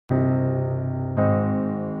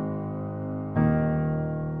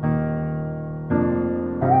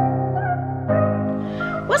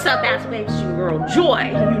up, Bazzle Babies? It's your girl Joy.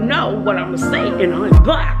 You know what I'm gonna say, and I'm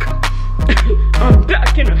back. I'm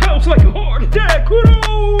back in the house like a heart attack.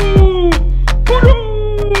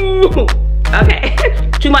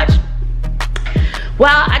 Okay, too much.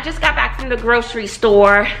 Well, I just got back from the grocery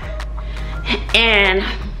store, and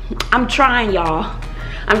I'm trying, y'all.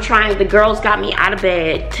 I'm trying. The girls got me out of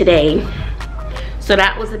bed today, so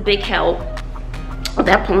that was a big help.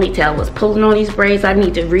 That ponytail was pulling on these braids. I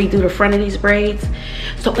need to redo the front of these braids.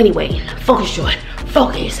 So anyway, focus, Joy,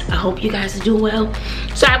 focus. I hope you guys are doing well.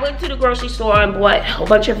 So I went to the grocery store and bought a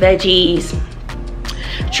bunch of veggies,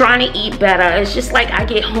 trying to eat better. It's just like I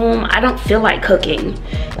get home, I don't feel like cooking,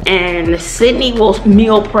 and Sydney will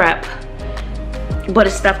meal prep, but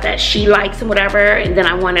it's stuff that she likes and whatever, and then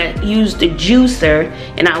I want to use the juicer,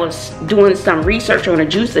 and I was doing some research on a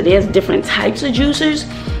juicer. There's different types of juicers.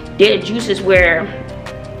 There are juices where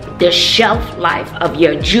the shelf life of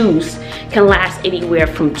your juice can last anywhere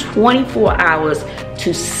from 24 hours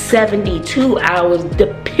to 72 hours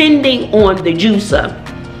depending on the juicer.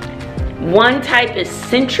 One type is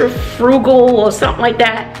centrifugal or something like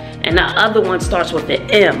that, and the other one starts with the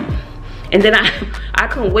M. And then I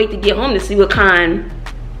couldn't wait to get home to see what kind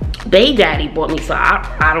Bay Daddy bought me. So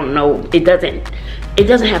I don't know. It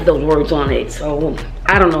doesn't have those words on it, so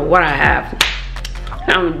I don't know what I have.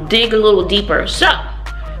 I'm gonna dig a little deeper. So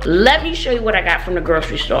let me show you what I got from the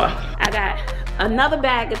grocery store. I got another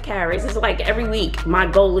bag of carrots. It's like every week my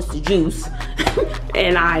goal is to juice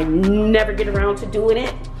and I never get around to doing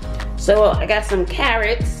it. So I got some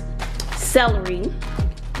carrots, celery,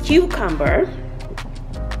 cucumber,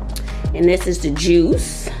 and this is the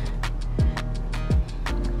juice.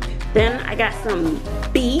 Then I got some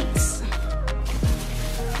beets,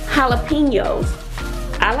 jalapenos.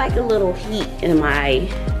 I like a little heat in my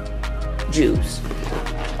juice.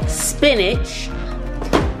 Spinach,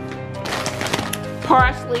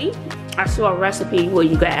 parsley. I saw a recipe where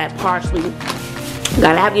you gotta add parsley. You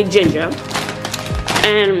gotta have your ginger.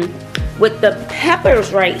 And with the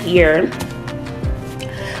peppers right here,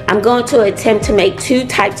 I'm going to attempt to make two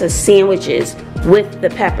types of sandwiches with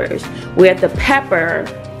the peppers, where the pepper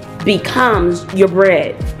becomes your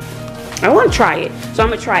bread. I want to try it. So I'm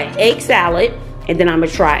gonna try an egg salad, and then I'm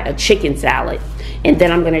gonna try a chicken salad, and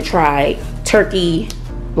then I'm gonna try turkey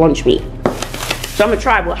lunch meat. So I'm gonna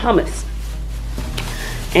try with hummus.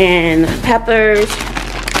 And peppers,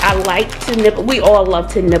 I like to nibble. We all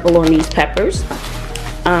love to nibble on these peppers.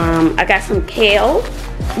 I got some kale.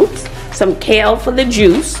 Oops, some kale for the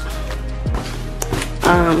juice.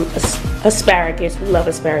 Asparagus, we love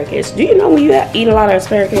asparagus. Do you know when you eat a lot of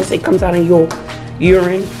asparagus, it comes out in your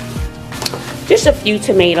urine? Just a few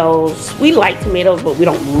tomatoes. We like tomatoes, but we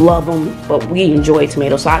don't love them, but we enjoy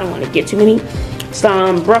tomatoes, so I don't want to get too many.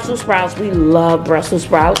 Some Brussels sprouts. We love Brussels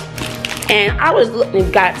sprouts. And I was looking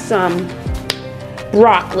and got some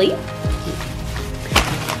broccoli.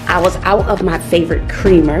 I was out of my favorite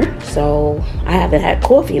creamer, so I haven't had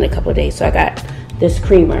coffee in a couple of days, so I got this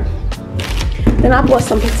creamer. Then I bought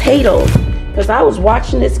some potatoes, because I was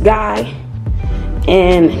watching this guy,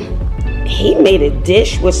 and he made a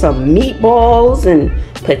dish with some meatballs and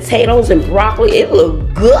potatoes and broccoli. It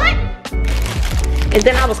looked good. And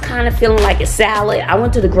then I was kind of feeling like a salad. I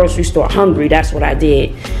went to the grocery store hungry. That's what I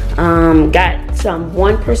did. Got some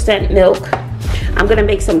 1% milk. I'm gonna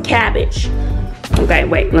make some cabbage. Okay,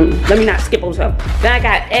 wait, let me not skip over stuff. Then I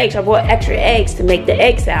got eggs. I bought extra eggs to make the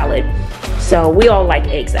egg salad. So we all like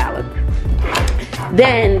egg salad.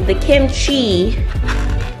 Then the kimchi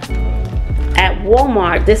at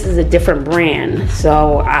Walmart, this is a different brand,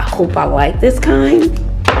 so I hope I like this kind.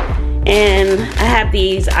 And I have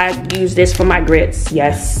these. I use this for my grits.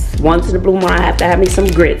 Yes, once in a blue moon I have to have me some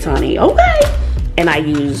grits, honey. Okay. And I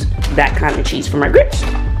use that kind of cheese for my grits.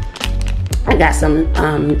 I got some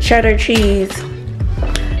cheddar cheese,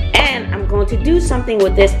 and I'm going to do something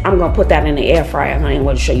with this. I'm going to put that in the air fryer, honey. I'm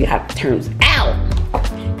going to show you how it turns out.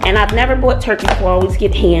 And I've never bought turkey before. I always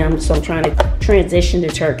get ham, so I'm trying to transition to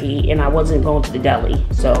turkey, and I wasn't going to the deli,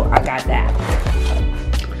 so I got that.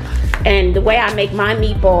 And the way I make my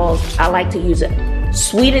meatballs, I like to use a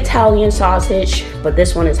sweet Italian sausage, but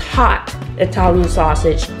this one is hot Italian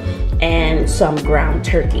sausage, and some ground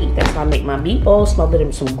turkey. That's how I make my meatballs. Smothered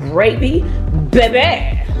in some gravy,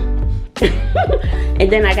 baby.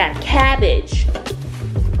 And then I got cabbage.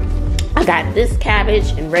 I got this cabbage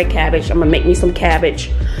and red cabbage. I'm gonna make me some cabbage,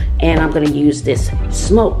 and I'm gonna use this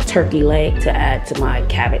smoked turkey leg to add to my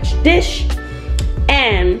cabbage dish.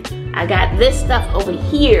 And I got this stuff over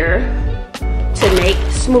here to make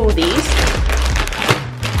smoothies.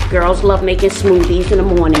 Girls love making smoothies in the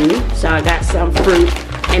morning, so I got some fruit.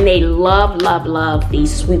 And they love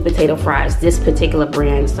these sweet potato fries, this particular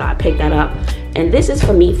brand, so I picked that up. And this is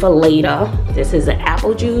for me for later. This is an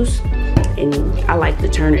apple juice, and I like to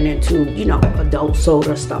turn it into, you know, adult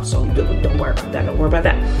soda stuff, so don't worry about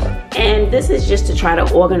that, And this is just to try to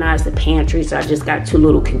organize the pantry, so I just got 2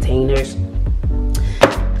 little containers.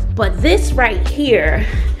 But this right here,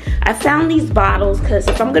 I found these bottles because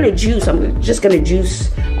if I'm gonna juice, I'm just gonna juice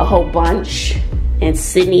a whole bunch. And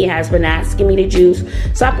Sydney has been asking me to juice.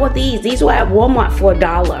 So I bought these. These were at Walmart for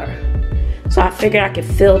 $1. So I figured I could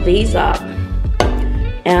fill these up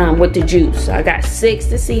with the juice. I got 6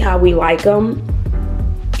 to see how we like them.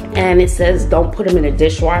 And it says don't put them in a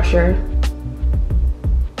dishwasher.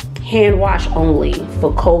 Hand wash only,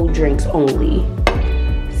 for cold drinks only.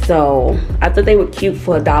 So I thought they were cute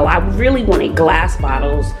for $1. I really wanted glass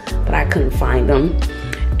bottles, but I couldn't find them.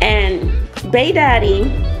 And Bay Daddy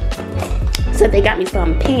said they got me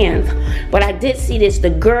some pans, but I did see this. The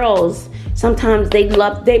girls, sometimes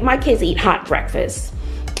my kids eat hot breakfast.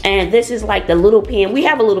 And this is like the little pan. We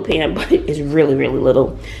have a little pan, but it's really, really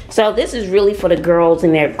little. So this is really for the girls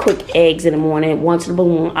and their quick eggs in the morning. Once in a blue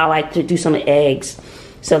moon, I like to do some eggs.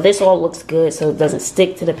 So this all looks good, so it doesn't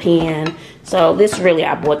stick to the pan. So this really,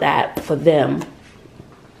 I bought that for them.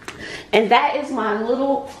 And that is my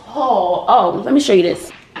little haul. Oh, let me show you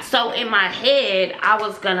this. So in my head, I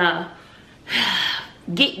was gonna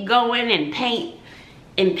get going and paint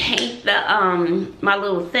the my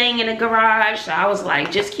little thing in the garage. So I was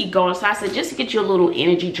like, just keep going. So I said, just to get you a little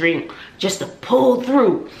energy drink just to pull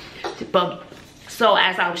through. But so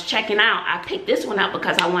as I was checking out, I picked this one up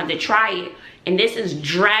because I wanted to try it. And this is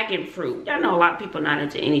dragon fruit. I know a lot of people are not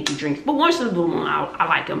into energy drinks, but once in a blue moon, I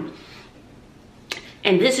like them.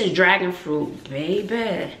 And this is dragon fruit,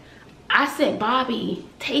 baby. I said, Bobby,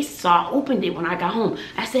 taste. So I opened it when I got home.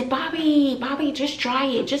 I said, Bobby, just try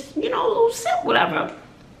it. Just, you know, a little sip, whatever.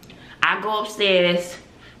 I go upstairs,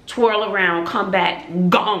 twirl around, come back,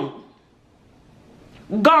 gone.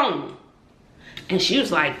 Gone. And she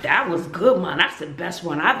was like, that was good, man. That's the best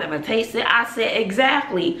one I've ever tasted. I said,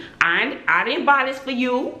 exactly. I didn't buy this for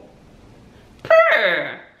you.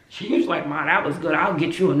 Purr. She was like, man, that was good. I'll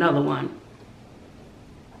get you another one.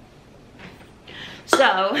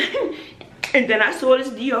 So, and then I saw this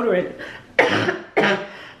deodorant. I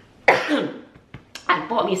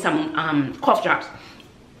bought me some cough drops.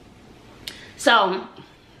 So,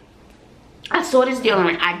 I saw this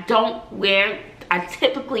deodorant. I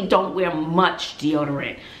typically don't wear much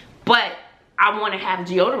deodorant, but I want to have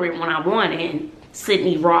deodorant when I want it. And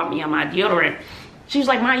Sydney robbed me on my deodorant. She was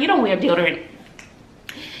like, Mom, you don't wear deodorant.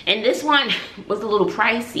 And this one was a little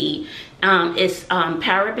pricey. It's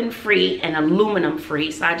paraben free and aluminum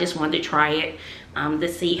free, so I just wanted to try it to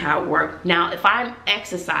see how it worked. Now, if I'm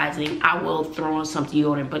exercising, I will throw on some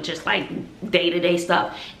deodorant, but just like day-to-day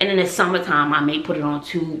stuff. And in the summertime, I may put it on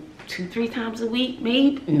two, 3 times a week,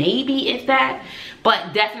 maybe if that.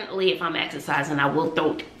 But definitely if I'm exercising, I will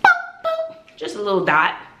throw boop, boop, just a little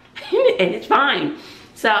dot and it's fine.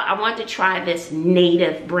 So I want to try this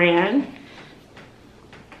Native brand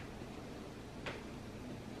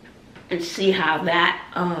and see how that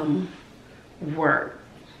worked.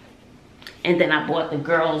 And then I bought the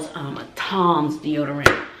girls a Tom's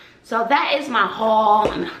deodorant. So that is my haul.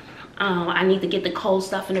 I need to get the cold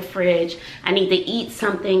stuff in the fridge. I need to eat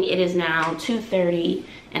something. It is now 2:30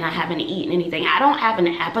 and I haven't eaten anything. I don't have an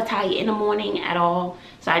appetite in the morning at all.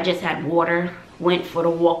 So I just had water, went for the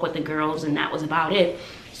walk with the girls, and that was about it.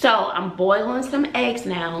 So I'm boiling some eggs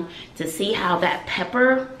now to see how that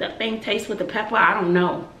thing tastes with the pepper. I don't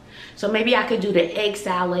know. So maybe I could do the egg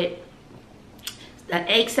salad,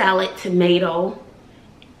 tomato,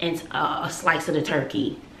 and a slice of the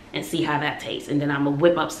turkey, and see how that tastes. And then I'm gonna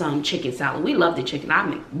whip up some chicken salad. We love the chicken. I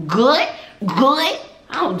mean, good.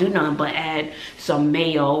 I don't do nothing but add some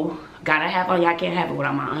mayo. Gotta have onion. I can't have it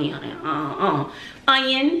without my onion.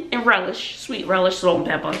 Onion and relish, sweet relish, salt and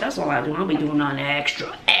pepper. That's all I do. I'll be doing nothing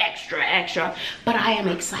extra. But I am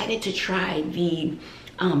excited to try the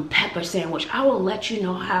pepper sandwich. I will let you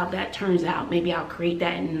know how that turns out. Maybe I'll create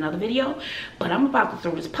that in another video. But I'm about to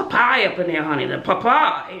throw this papaya up in there, honey. The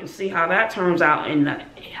papaya, and see how that turns out in the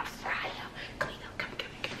air fryer. Come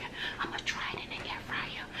here. I'm gonna try it in the air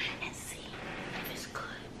fryer and see if it's good.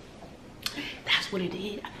 That's what it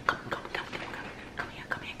is. Come here.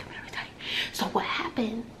 Let me tell you. So what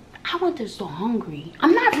happened? I went to the store hungry.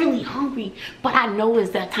 I'm not really hungry, but I know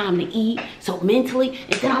it's that time to eat. So mentally,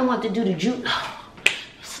 and then I want to do the juice.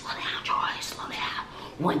 Slow down, Joy. Slow down.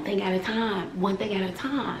 One thing at a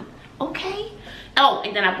time. Okay? Oh,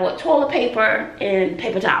 and then I bought toilet paper and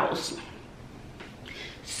paper towels.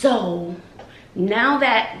 So Now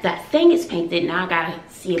that that thing is painted, now I gotta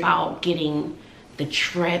see about getting the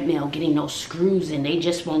treadmill, getting those screws in. They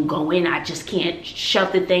just won't go in. I just can't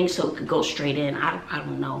shove the thing so it could go straight in. I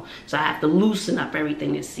don't know. So I have to loosen up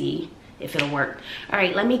everything to see if it'll work. All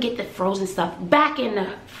right, let me get the frozen stuff back in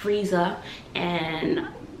the freezer and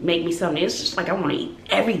make me something. It's just like I want to eat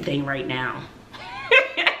everything right now.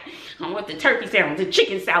 I want the turkey sandwich, the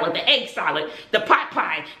chicken salad, the egg salad, the pot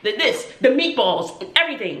pie, the this, the meatballs, and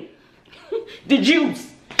everything. The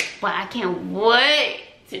juice. But I can't wait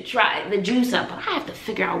to try the juicer, but I have to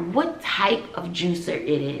figure out what type of juicer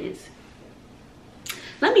it is.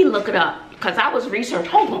 Let me look it up, because I was researching.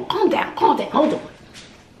 Hold on, calm down, hold on.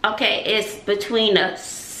 Okay, it's between a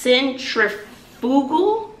centrifugal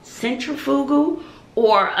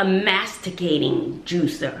or a masticating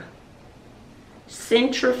juicer.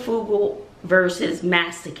 Centrifugal versus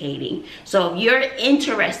masticating. So if you're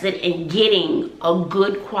interested in getting a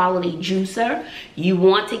good quality juicer, you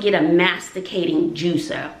want to get a masticating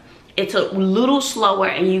juicer. It's a little slower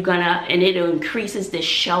and it increases the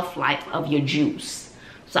shelf life of your juice.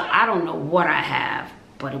 So I don't know what I have,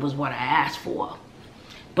 but it was what I asked for.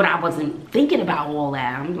 But I wasn't thinking about all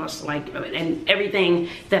that. I'm just like, and everything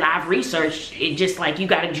that I've researched, it just like, you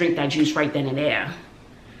got to drink that juice right then and there.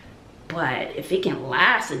 But if it can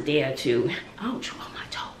last a day or two, ouch, on my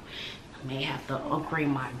toe, I may have to upgrade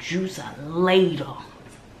my juicer later.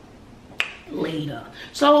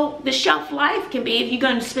 So the shelf life can be, if you're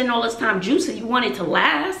going to spend all this time juicing, you want it to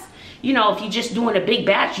last. You know, if you're just doing a big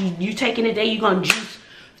batch, you taking a day, you're going to juice,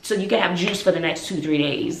 so you can have juice for the next 2-3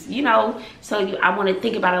 days, you know. So I want to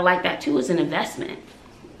think about it like that too, as an investment.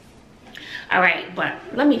 All right, but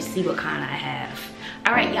let me see what kind I have.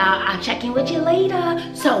 All right, y'all, I'll check in with you later.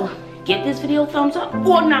 So give this video a thumbs up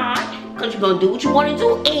or not, because you're going to do what you want to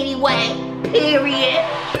do anyway. Period.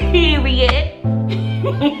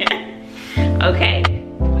 Okay.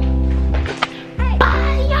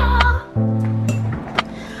 Bye, y'all.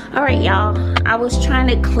 All right, y'all. I was trying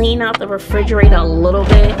to clean out the refrigerator a little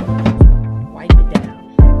bit.